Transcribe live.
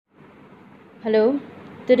Hello,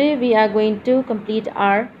 today we are going to complete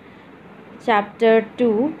our chapter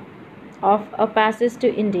 2 of A Passage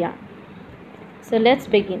to India. So let's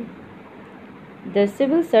begin. The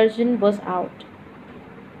civil surgeon was out.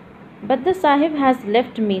 But the Sahib has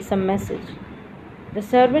left me some message. The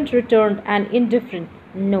servant returned an indifferent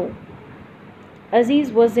no.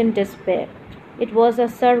 Aziz was in despair. It was a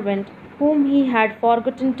servant whom he had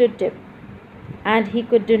forgotten to tip, and he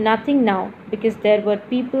could do nothing now because there were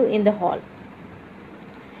people in the hall.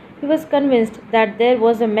 He was convinced that there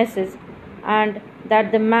was a message and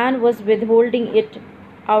that the man was withholding it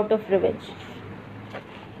out of revenge.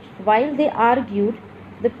 While they argued,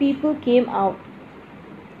 the people came out.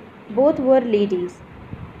 Both were ladies.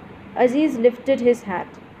 Aziz lifted his hat.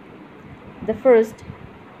 The first,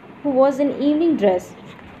 who was in evening dress,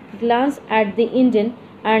 glanced at the Indian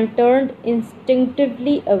and turned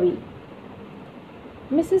instinctively away.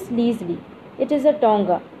 Mrs. Leslie, it is a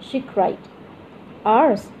Tonga, she cried.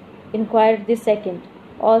 Ours? Inquired the second,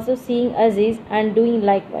 also seeing Aziz and doing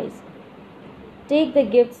likewise. Take the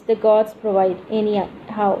gifts the gods provide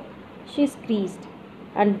anyhow, she squeezed,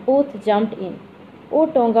 and both jumped in. Oh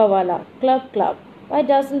Tongawala, club, club, why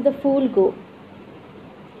doesn't the fool go?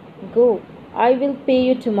 Go, I will pay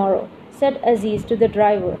you tomorrow, said Aziz to the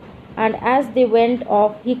driver, and as they went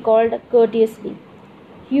off he called courteously,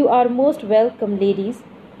 You are most welcome, ladies.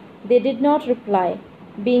 They did not reply,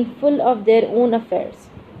 being full of their own affairs.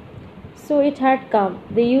 So it had come,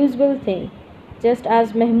 the usual thing, just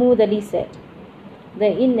as Mahmood Ali said. The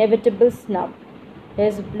inevitable snub.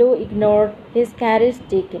 His blow ignored, his carriage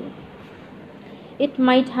taken. It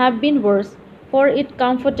might have been worse, for it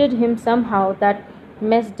comforted him somehow that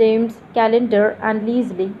Mesdames Calendar and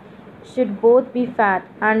Leslie should both be fat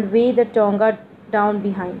and weigh the Tonga down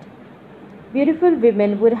behind. Beautiful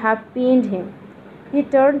women would have pained him. He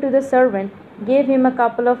turned to the servant, gave him a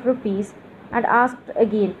couple of rupees, and asked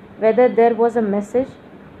again whether there was a message.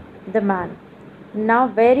 The man, now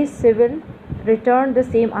very civil, returned the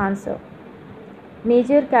same answer.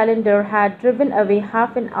 Major Calendar had driven away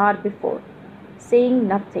half an hour before, saying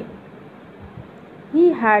nothing.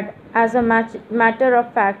 He had, as a matter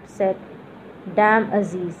of fact, said, Damn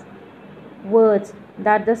Aziz, words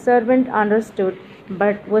that the servant understood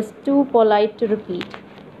but was too polite to repeat.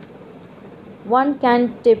 One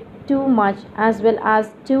can tip too much as well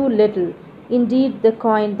as too little. Indeed, the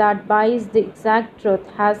coin that buys the exact truth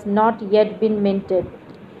has not yet been minted.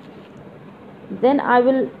 Then I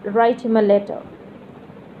will write him a letter.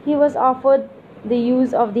 He was offered the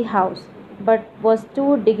use of the house, but was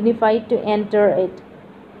too dignified to enter it.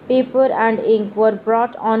 Paper and ink were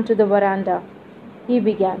brought on to the veranda. He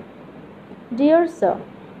began, Dear sir,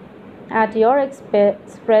 at your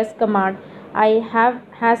express command, I have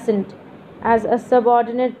hastened as a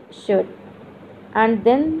subordinate should, and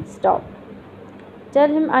then stopped. Tell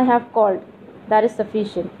him I have called. That is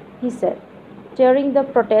sufficient, he said, tearing the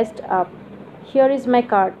protest up. Here is my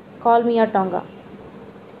card. Call me a Tonga.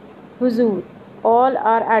 Huzur, all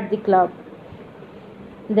are at the club.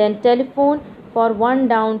 Then telephone for one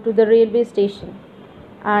down to the railway station.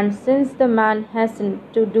 And since the man hastened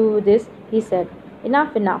to do this, he said,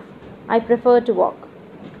 Enough, enough. I prefer to walk.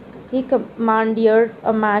 He commandeered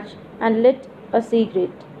a match and lit a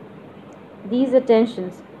cigarette. These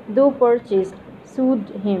attentions, though purchased, soothed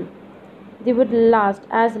him. They would last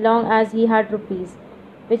as long as he had rupees,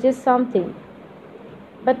 which is something.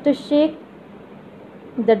 But to shake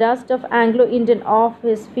the dust of Anglo-Indian off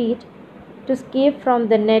his feet, to escape from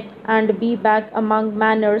the net and be back among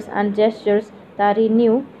manners and gestures that he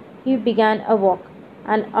knew, he began a walk,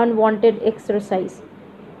 an unwanted exercise.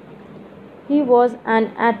 He was an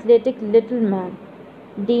athletic little man,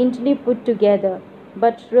 daintily put together,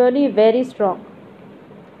 but really very strong.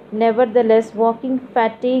 Nevertheless, walking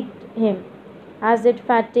fatigued him, as it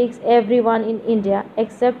fatigues everyone in India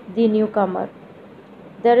except the newcomer.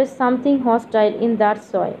 There is something hostile in that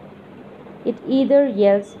soil. It either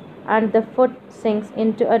yells and the foot sinks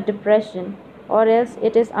into a depression, or else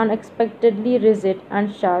it is unexpectedly rigid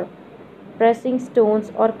and sharp, pressing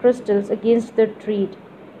stones or crystals against the tread.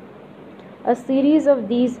 A series of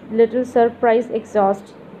these little surprise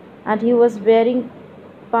exhausts, and he was wearing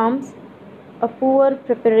pumps, a poor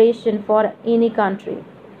preparation for any country.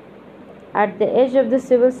 At the edge of the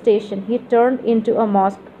civil station, he turned into a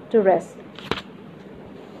mosque to rest.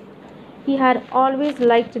 He had always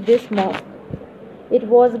liked this mosque. It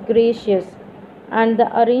was gracious, and the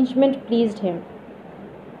arrangement pleased him.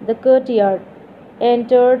 The courtyard,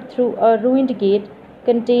 entered through a ruined gate,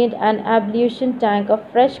 contained an ablution tank of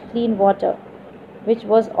fresh clean water, which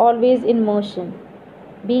was always in motion,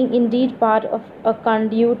 being indeed part of a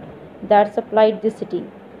conduit that supplied the city.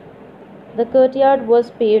 The courtyard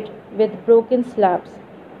was paved with broken slabs.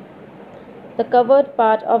 The covered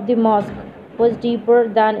part of the mosque was deeper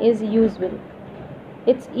than is usual.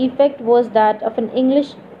 Its effect was that of an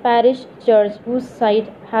English parish church whose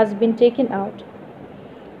site has been taken out.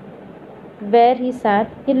 Where he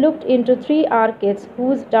sat, he looked into three arcades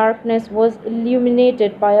whose darkness was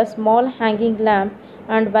illuminated by a small hanging lamp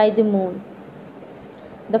and by the moon.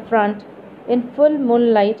 The front, in full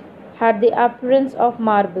moonlight, had the appearance of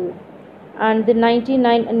marble, and the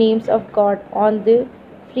 99 names of God on the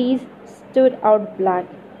frieze stood out black,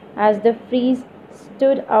 as the frieze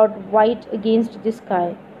stood out white against the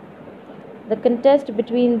sky. The contest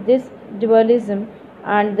between this dualism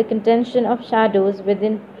and the contention of shadows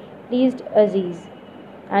within pleased Aziz,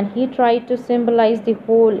 and he tried to symbolize the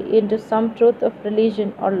whole into some truth of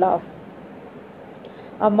religion or love.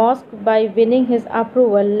 A mosque, by winning his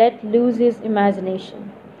approval, let loose his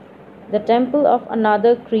imagination. The temple of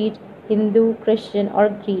another creed, Hindu, Christian, or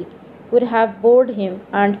Greek, would have bored him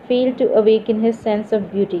and failed to awaken his sense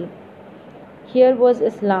of beauty. Here was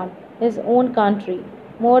Islam, his own country,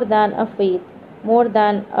 more than a faith, more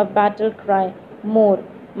than a battle cry, more,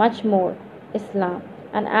 much more, Islam,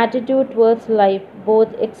 an attitude towards life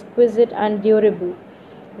both exquisite and durable,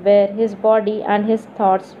 where his body and his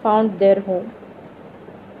thoughts found their home.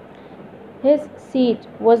 His seat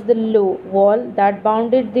was the low wall that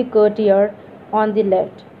bounded the courtyard on the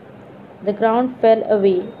left. The ground fell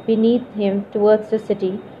away beneath him towards the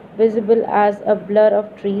city, visible as a blur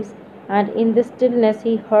of trees, and in the stillness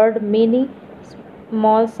he heard many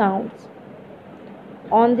small sounds.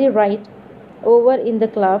 On the right, over in the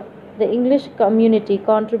club, the English community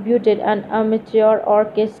contributed an amateur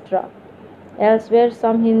orchestra. Elsewhere,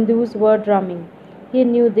 some Hindus were drumming. He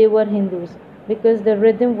knew they were Hindus because the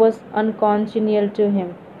rhythm was uncongenial to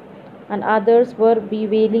him, and others were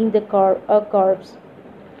bewailing a corpse.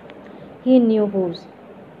 He knew whose,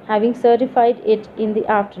 having certified it in the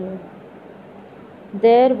afternoon.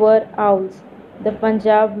 There were owls, the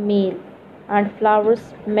Punjab mail, and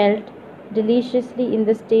flowers smelt deliciously in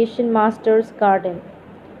the station master's garden.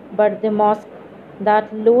 But the mosque,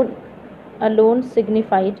 that alone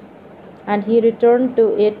signified, and he returned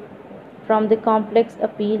to it from the complex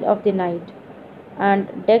appeal of the night,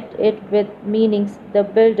 and decked it with meanings the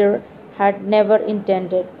builder had never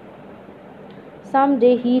intended. Some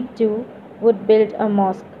day he too would build a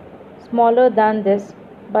mosque, smaller than this,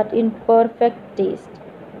 but in perfect taste,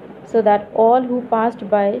 so that all who passed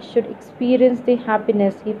by should experience the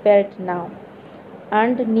happiness he felt now.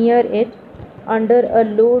 And near it, under a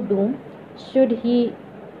low dome, should he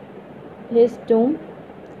his tomb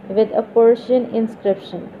with a Persian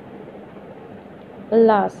inscription.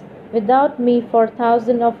 Alas, without me for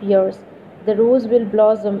thousands of years, the rose will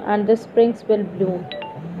blossom and the springs will bloom.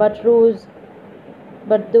 But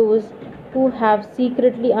but those who have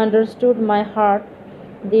secretly understood my heart,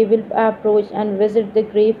 they will approach and visit the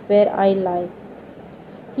grave where I lie.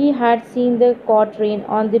 He had seen the quatrain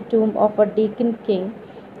on the tomb of a Deccan king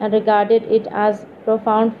and regarded it as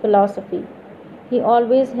profound philosophy. He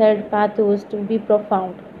always held pathos to be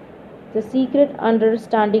profound, the secret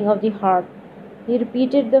understanding of the heart. He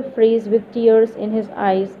repeated the phrase with tears in his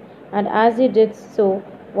eyes, and as he did so,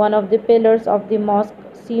 one of the pillars of the mosque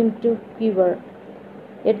seemed to quiver.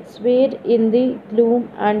 It swayed in the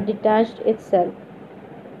gloom and detached itself.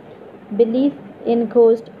 Belief in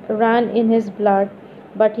ghosts ran in his blood,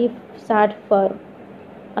 but he sat firm.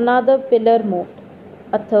 Another pillar moved,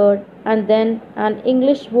 a third, and then an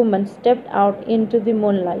Englishwoman stepped out into the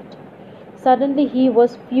moonlight. Suddenly he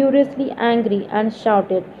was furiously angry and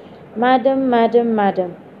shouted, "Madam, madam,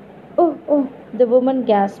 madam!" "Oh, oh!" the woman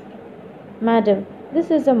gasped. "Madam,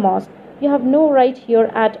 this is a mosque. You have no right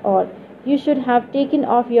here at all. You should have taken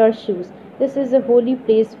off your shoes. This is a holy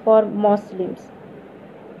place for Muslims."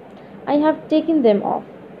 "I have taken them off."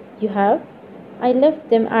 "You have?" "I left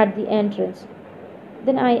them at the entrance."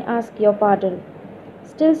 "Then I ask your pardon."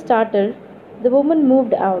 Still startled, the woman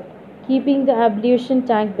moved out, keeping the ablution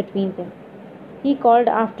tank between them. He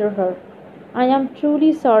called after her, "I am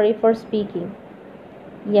truly sorry for speaking."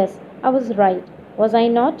 "Yes, I was right, was I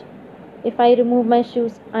not? If I remove my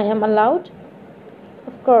shoes, I am allowed?"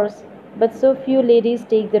 "Of course, but so few ladies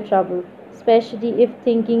take the trouble, especially if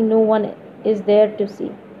thinking no one is there to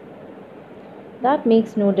see." "That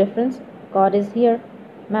makes no difference. God is here."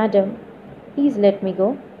 "Madam, please let me go."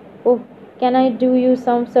 "Oh, can I do you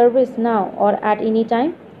some service now or at any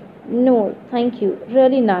time?" "No, thank you,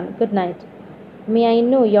 really none. Good night." "May I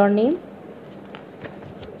know your name?"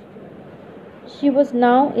 She was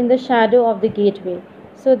now in the shadow of the gateway,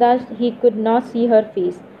 so that he could not see her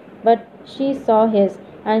face, but she saw his,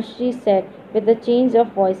 and she said, with a change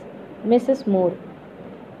of voice, Mrs. Moore.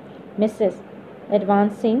 Mrs.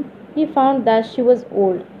 Advancing, he found that she was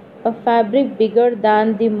old. A fabric bigger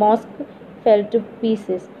than the mosque fell to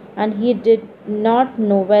pieces, and he did not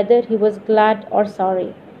know whether he was glad or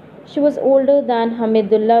sorry. She was older than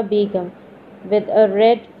Hamidullah Begum, with a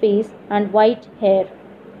red face and white hair.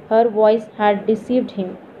 Her voice had deceived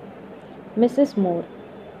him. Mrs. Moore.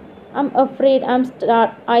 I'm afraid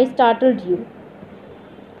I startled you.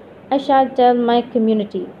 I shall tell my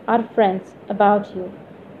community, our friends, about you.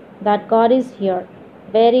 That God is here.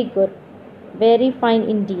 Very good. Very fine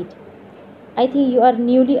indeed. I think you are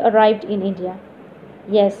newly arrived in India.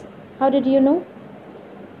 Yes. How did you know?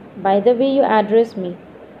 By the way you address me.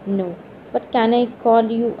 No. But can I call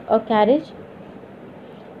you a carriage?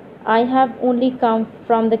 I have only come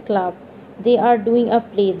from the club. They are doing a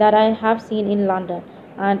play that I have seen in London,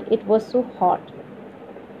 and it was so hot.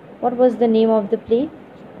 What was the name of the play?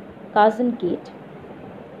 Cousin Kate.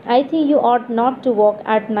 I think you ought not to walk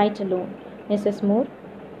at night alone, Mrs. Moore.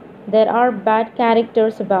 There are bad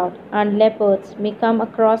characters about, and leopards may come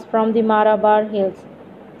across from the Marabar hills.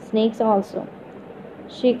 Snakes also,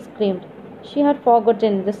 she exclaimed. She had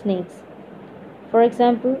forgotten the snakes. For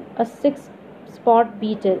example, a six-spot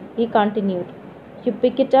beetle, he continued. You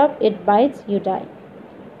pick it up, it bites, you die.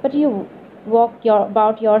 But you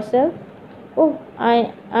about yourself? Oh,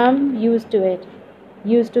 I am used to it.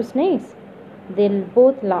 Used to snakes? They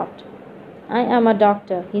both laughed. I am a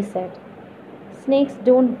doctor, he said. Snakes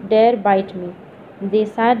don't dare bite me. They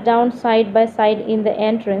sat down side by side in the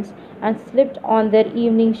entrance and slipped on their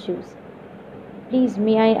evening shoes. Please,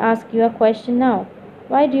 may I ask you a question now?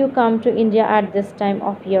 Why do you come to India at this time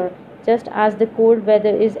of year, just as the cold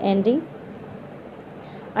weather is ending?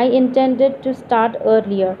 I intended to start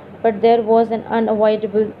earlier, but there was an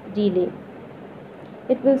unavoidable delay.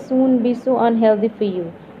 It will soon be so unhealthy for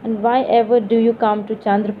you. And why ever do you come to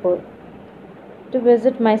Chandrapur? To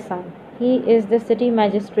visit my son. He is the city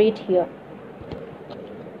magistrate here.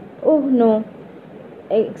 Oh no,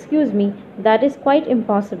 excuse me, that is quite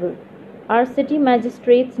impossible. Our city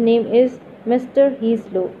magistrate's name is Mr.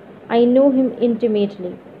 Heaslow. I know him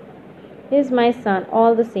intimately. He is my son,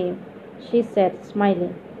 all the same, she said,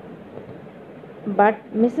 smiling. But,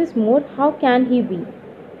 Mrs. Moore, how can he be?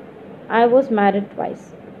 I was married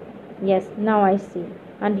twice. Yes, now I see.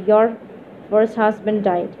 And your first husband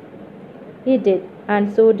died. He did,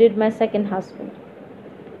 and so did my second husband.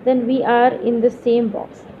 Then we are in the same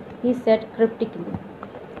box, he said cryptically.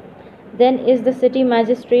 Then is the city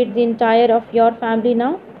magistrate the entire of your family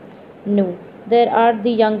now? No, there are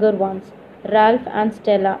the younger ones, Ralph and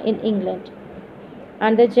Stella in England.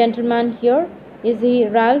 And the gentleman here, is he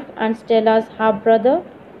Ralph and Stella's half brother?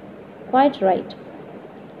 Quite right.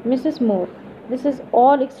 Mrs. Moore, this is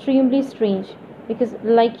all extremely strange, because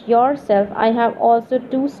like yourself I have also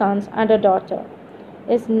two sons and a daughter.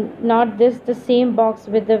 Is not this the same box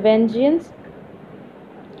with the vengeance?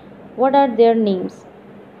 What are their names?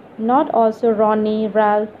 Not also Ronnie,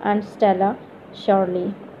 Ralph, and Stella,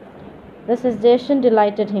 surely. The suggestion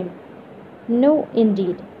delighted him. No,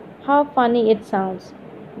 indeed. How funny it sounds.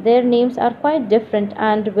 Their names are quite different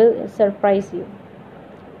and will surprise you.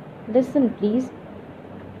 Listen, please.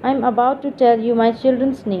 I am about to tell you my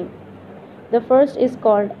children's name. The first is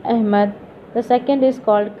called Ahmed, the second is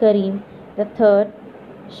called Kareem, the third,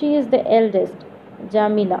 she is the eldest,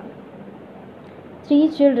 Jamila. 3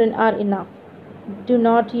 children are enough. Do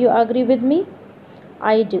not you agree with me?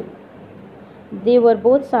 I do. They were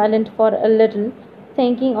both silent for a little,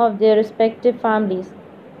 thinking of their respective families.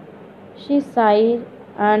 She sighed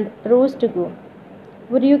and rose to go.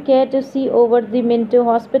 Would you care to see over the Minto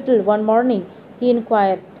Hospital one morning? He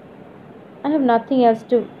inquired. I have nothing else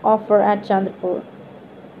to offer at Chandrapur.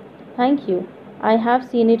 Thank you. I have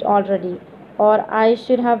seen it already, or I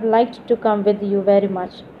should have liked to come with you very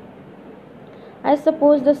much. I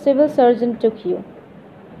suppose the civil surgeon took you.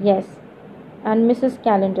 Yes, and Mrs.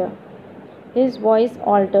 Calendar. His voice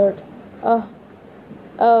altered.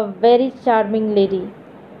 A very charming lady,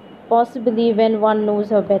 possibly when one knows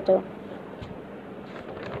her better.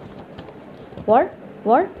 What?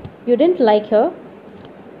 What? You didn't like her?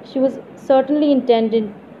 She was certainly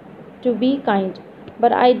intended to be kind,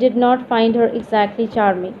 but I did not find her exactly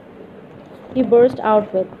charming. He burst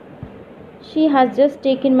out with, She has just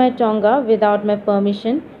taken my tonga without my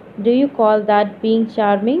permission. Do you call that being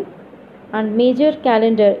charming? And Major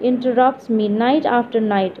Calendar interrupts me night after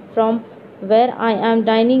night from where I am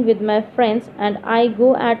dining with my friends, and I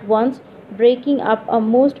go at once, breaking up a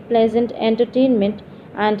most pleasant entertainment,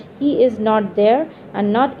 and he is not there,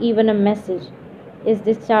 and not even a message. Is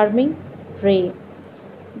this charming? Pray.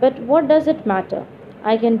 But what does it matter?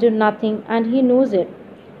 I can do nothing, and he knows it.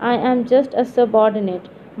 I am just a subordinate.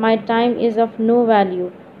 My time is of no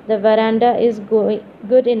value. The veranda is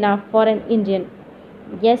good enough for an Indian.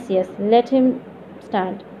 Yes, yes, let him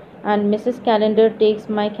stand. And Mrs. Calendar takes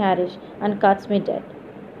my carriage and cuts me dead.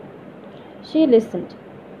 She listened.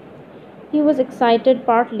 He was excited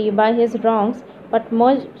partly by his wrongs, but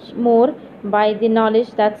much more by the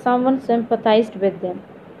knowledge that someone sympathized with them.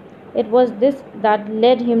 It was this that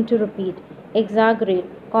led him to repeat, exaggerate,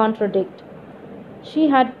 contradict. She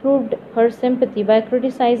had proved her sympathy by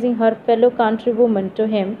criticizing her fellow countrywoman to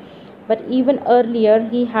him, but even earlier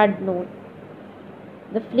he had known.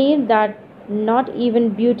 The flame that not even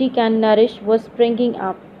beauty can nourish was springing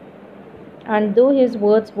up, and though his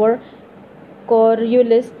words were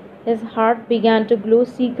querulous, his heart began to glow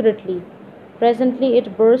secretly. Presently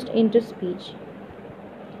it burst into speech.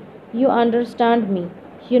 You understand me.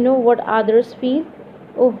 You know what others feel?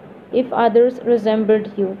 Oh, if others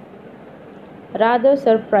resembled you. Rather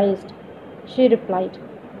surprised, she replied.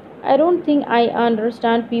 I don't think I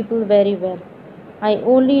understand people very well. I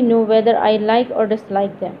only know whether I like or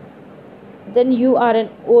dislike them. Then you are an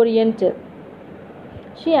Oriental.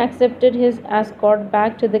 She accepted his escort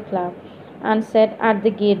back to the club and said at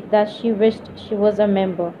the gate that she wished she was a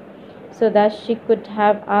member, so that she could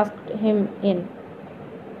have asked him in.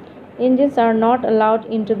 Indians are not allowed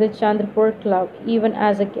into the Chandrapur club even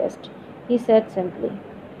as a guest, he said simply.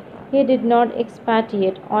 He did not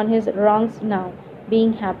expatiate on his wrongs now,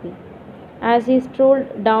 being happy. As he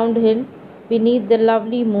strolled downhill beneath the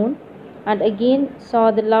lovely moon, and again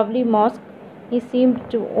saw the lovely mosque, he seemed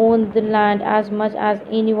to own the land as much as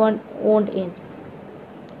anyone owned it.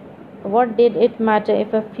 What did it matter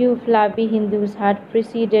if a few flabby Hindus had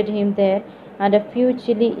preceded him there and a few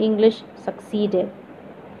chilly English succeeded?